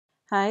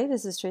Hi,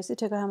 this is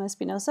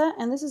TraceyTokuhama-Espinosa,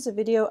 and this is a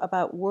video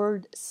about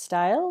word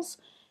styles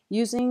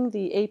using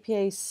the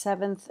APA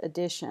 7th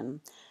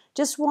edition.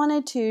 Just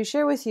wanted to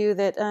share with you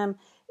that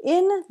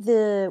in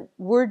the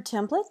Word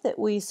template that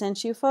we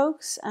sent you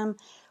folks,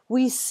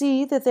 we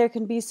see that there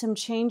can be some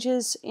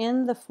changes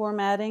in the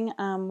formatting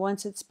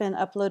once it's been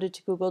uploaded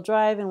to Google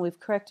Drive and we've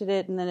corrected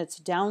it and then it's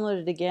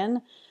downloaded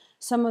again.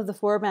 Some of the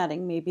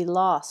formatting may be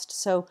lost.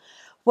 So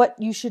what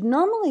you should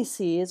normally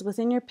see is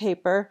within your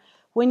paper,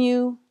 when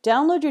you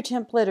download your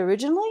template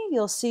originally,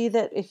 you'll see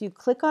that if you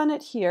click on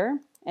it here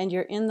and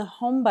you're in the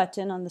home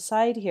button on the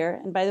side here,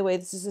 and by the way,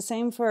 this is the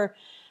same for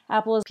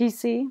Apple's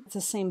PC, it's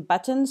the same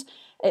buttons.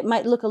 It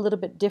might look a little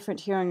bit different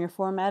here on your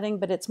formatting,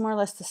 but it's more or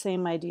less the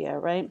same idea,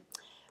 right?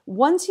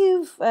 Once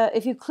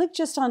if you click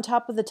just on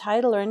top of the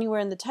title or anywhere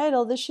in the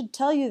title, this should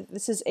tell you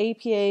this is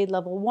APA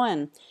Level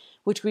 1,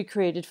 which we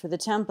created for the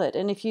template.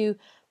 And if you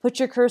put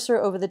your cursor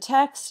over the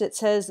text, it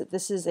says that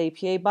this is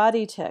APA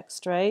body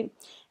text, right?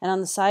 And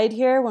on the side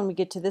here, when we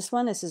get to this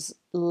one, this is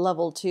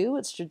Level 2.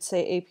 It should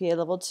say APA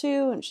Level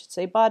 2, and it should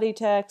say body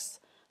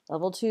text,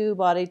 Level 2,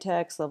 body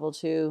text, Level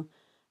 2,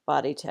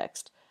 body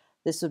text.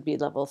 This would be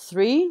Level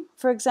 3,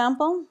 for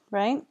example,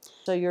 right?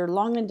 So your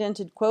long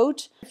indented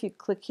quote, if you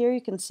click here, you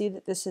can see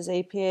that this is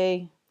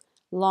APA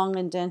long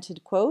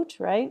indented quote,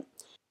 right?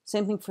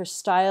 Same thing for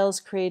styles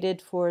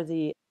created for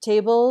the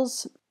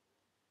tables,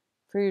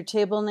 for your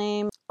table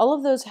name. All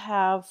of those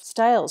have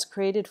styles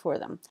created for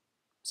them.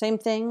 Same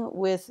thing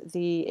with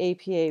the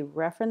APA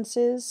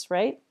references,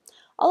 right?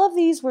 All of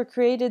these were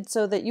created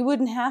so that you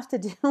wouldn't have to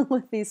deal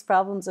with these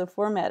problems of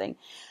formatting.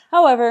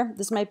 However,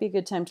 this might be a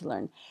good time to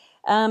learn.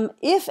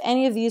 If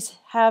any of these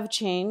have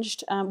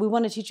changed, we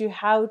want to teach you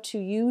how to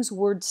use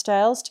word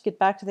styles to get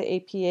back to the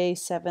APA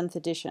 7th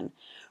edition.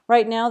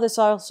 Right now, this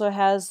also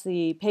has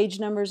the page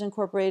numbers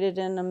incorporated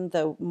in them.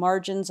 The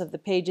margins of the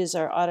pages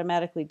are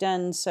automatically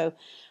done, so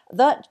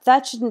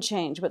that shouldn't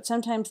change, but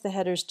sometimes the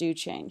headers do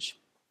change.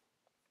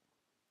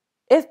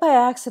 If by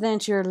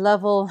accident your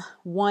level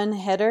 1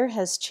 header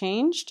has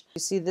changed,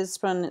 you see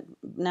this one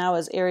now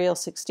as Arial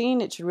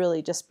 16, it should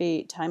really just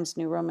be Times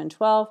New Roman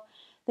 12,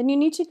 then you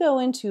need to go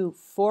into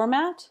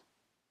Format,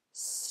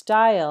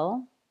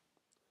 Style,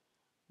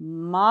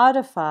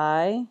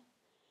 Modify,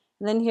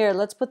 and then here,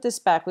 let's put this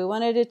back. We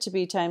wanted it to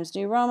be Times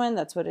New Roman,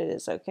 that's what it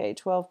is, okay,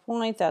 12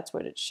 point, that's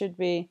what it should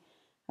be,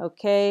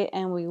 okay,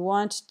 and we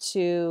want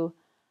to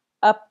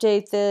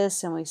update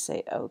this, and we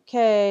say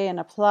okay, and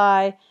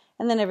apply,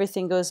 and then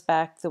everything goes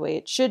back the way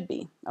it should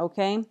be,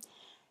 okay?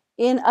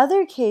 In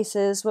other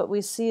cases, what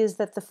we see is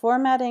that the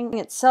formatting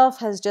itself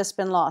has just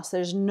been lost.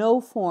 There's no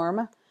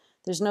form,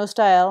 there's no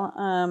style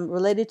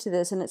related to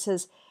this, and it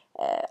says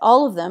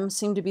all of them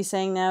seem to be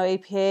saying now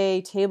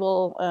APA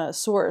table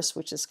source,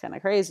 which is kind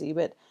of crazy,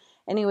 but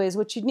anyways,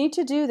 what you need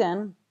to do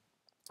then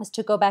is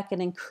to go back in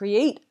and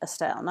create a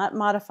style, not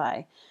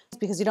modify,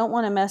 because you don't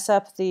want to mess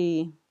up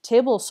the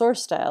table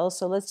source style,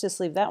 so let's just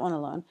leave that one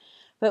alone.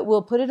 But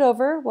we'll put it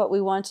over what we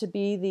want to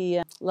be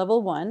the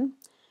level 1.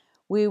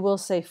 We will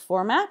say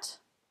Format,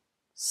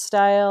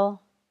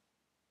 Style,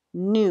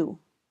 New.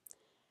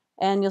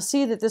 And you'll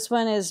see that this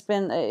one has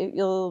been,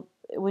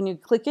 when you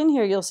click in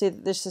here, you'll see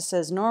that this just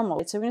says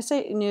normal. So we're going to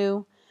say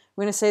New.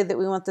 We're going to say that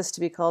we want this to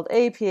be called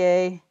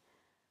APA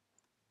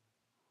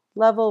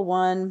Level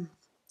 1.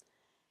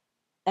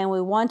 And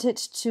we want it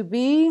to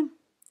be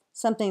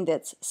something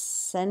that's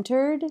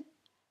centered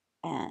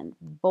and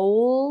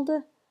bold.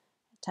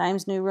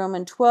 Times New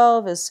Roman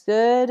 12 is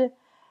good.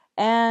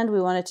 And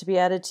we want it to be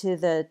added to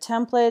the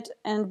template.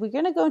 And we're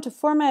going to go into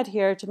Format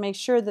here to make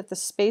sure that the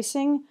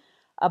spacing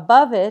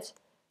above it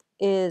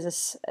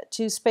is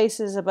 2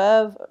 spaces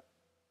above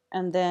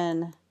and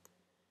then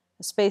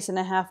a space and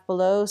a half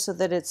below so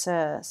that it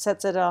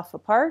sets it off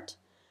apart.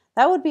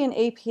 That would be an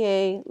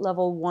APA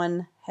Level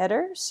 1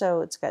 header.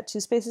 So it's got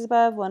 2 spaces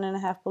above,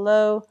 1.5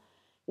 below.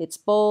 It's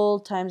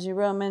bold, Times New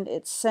Roman,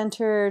 it's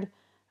centered.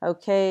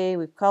 Okay,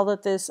 we've called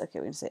it this. Okay,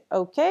 we're going to say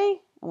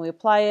okay, and we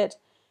apply it,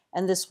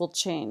 and this will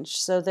change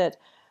so that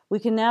we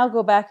can now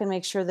go back and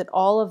make sure that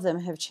all of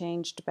them have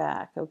changed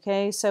back.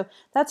 Okay, so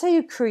that's how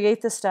you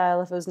create the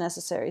style if it was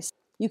necessary.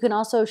 You can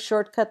also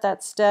shortcut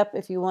that step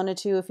if you wanted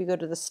to, if you go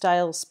to the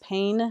Styles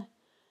pane,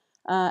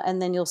 and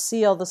then you'll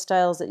see all the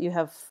styles that you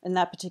have in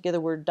that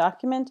particular Word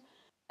document.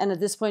 And at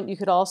this point, you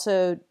could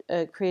also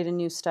create a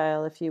new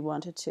style if you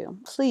wanted to.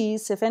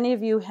 Please, if any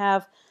of you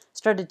have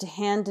started to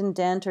hand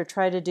indent or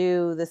try to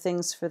do the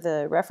things for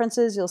the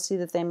references, you'll see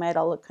that they might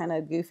all look kind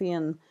of goofy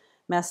and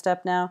messed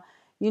up now.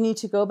 You need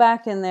to go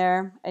back in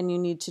there and you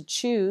need to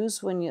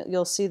choose when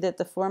you'll see that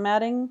the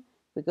formatting,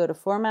 we go to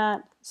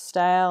Format,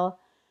 Style,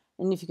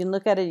 and if you can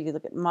look at it, you can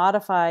look at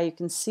Modify, you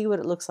can see what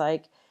it looks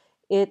like.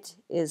 It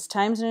is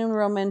Times New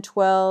Roman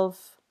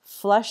 12,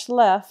 flush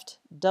left,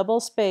 double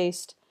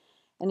spaced,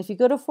 and if you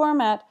go to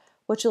Format,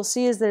 what you'll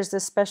see is there's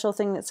this special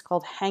thing that's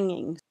called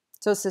hanging.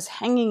 So it's this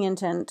hanging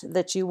intent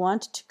that you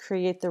want to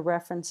create the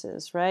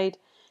references, right?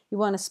 you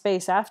want a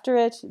space after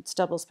it, it's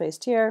double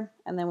spaced here,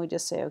 and then we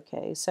just say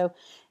okay. So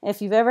if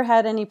you've ever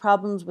had any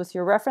problems with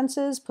your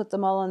references, put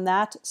them all in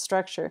that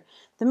structure.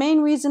 The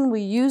main reason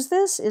we use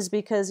this is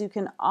because you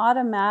can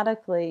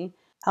automatically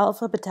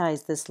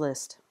alphabetize this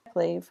list.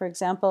 For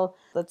example,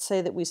 let's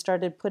say that we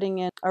started putting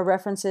in our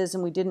references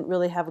and we didn't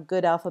really have a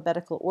good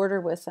alphabetical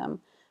order with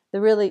them.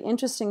 The really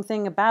interesting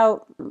thing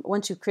about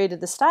once you've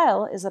created the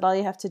style is that all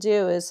you have to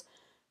do is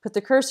put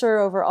the cursor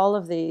over all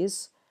of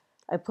these.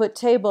 I put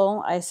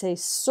table, I say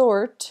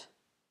sort,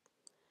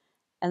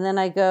 and then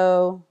I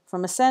go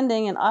from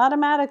ascending, and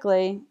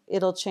automatically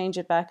it'll change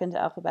it back into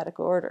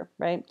alphabetical order,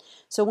 right?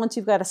 So once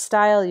you've got a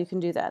style, you can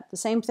do that. The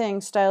same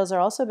thing, styles are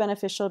also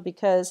beneficial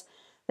because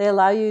they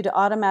allow you to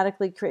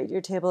automatically create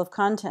your table of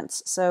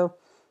contents. So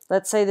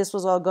let's say this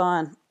was all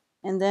gone,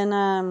 and then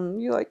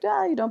you're like,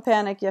 you don't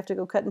panic, you have to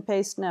go cut and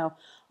paste. No,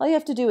 all you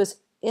have to do is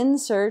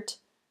insert,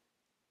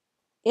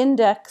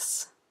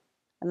 index,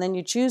 and then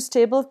you choose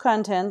table of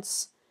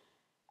contents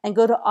and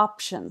go to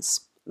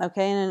options.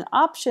 Okay, and in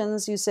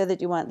options, you say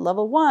that you want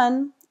level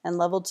 1 and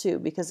level 2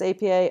 because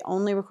APA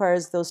only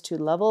requires those 2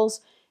 levels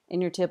in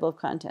your table of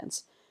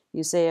contents.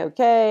 You say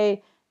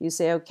okay,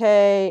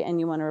 and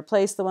you want to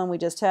replace the one we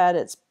just had,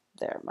 it's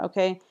there,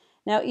 okay?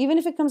 Now, even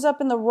if it comes up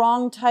in the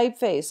wrong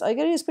typeface, all you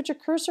gotta do is put your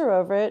cursor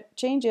over it,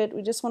 change it.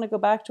 We just want to go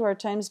back to our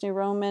Times New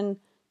Roman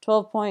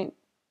 12 point,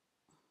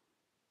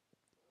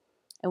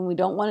 and we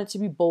don't want it to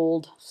be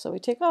bold, so we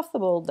take off the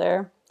bold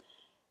there.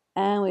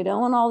 And we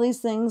don't want all these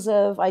things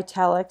of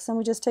italics, and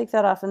we just take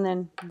that off, and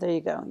then there you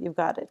go, you've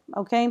got it,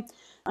 okay?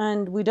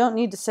 And we don't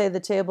need to say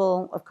the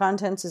table of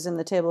contents is in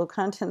the table of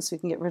contents, we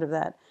can get rid of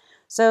that.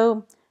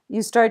 So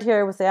you start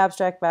here with the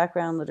abstract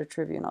background,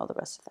 literature review, and all the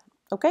rest of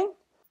that, okay?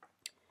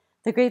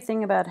 The great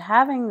thing about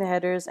having the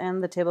headers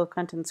and the table of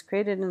contents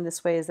created in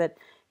this way is that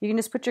you can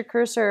just put your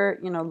cursor,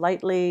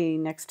 lightly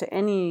next to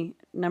any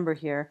number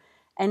here,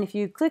 and if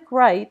you click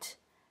right,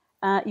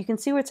 you can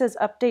see where it says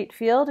update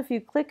field. If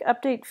you click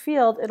update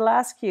field, it'll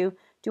ask you, do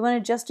you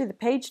want to just do the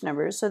page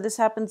numbers? So this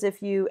happens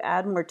if you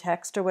add more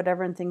text or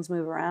whatever and things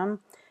move around.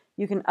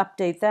 You can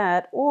update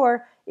that.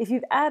 Or if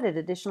you've added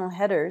additional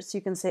headers,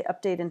 you can say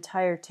update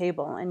entire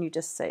table, and you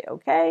just say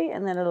okay,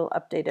 and then it'll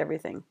update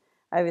everything.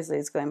 Obviously,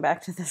 it's going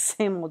back to the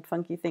same old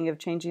funky thing of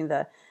changing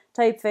the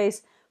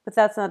typeface, but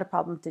that's not a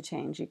problem to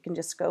change. You can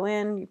just go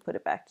in, you put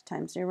it back to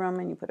Times New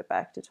Roman, you put it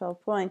back to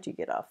 12 point, you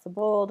get off the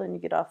bold, and you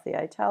get off the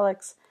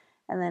italics,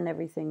 and then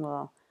everything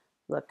will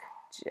look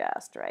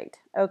just right,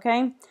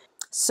 okay?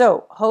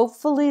 So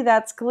hopefully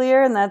that's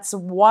clear, and that's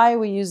why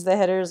we use the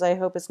headers. I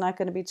hope it's not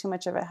going to be too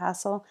much of a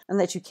hassle, and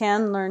that you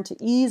can learn to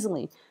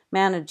easily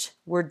manage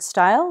word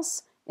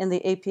styles in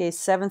the APA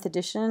 7th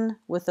edition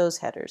with those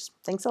headers.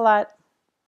 Thanks a lot.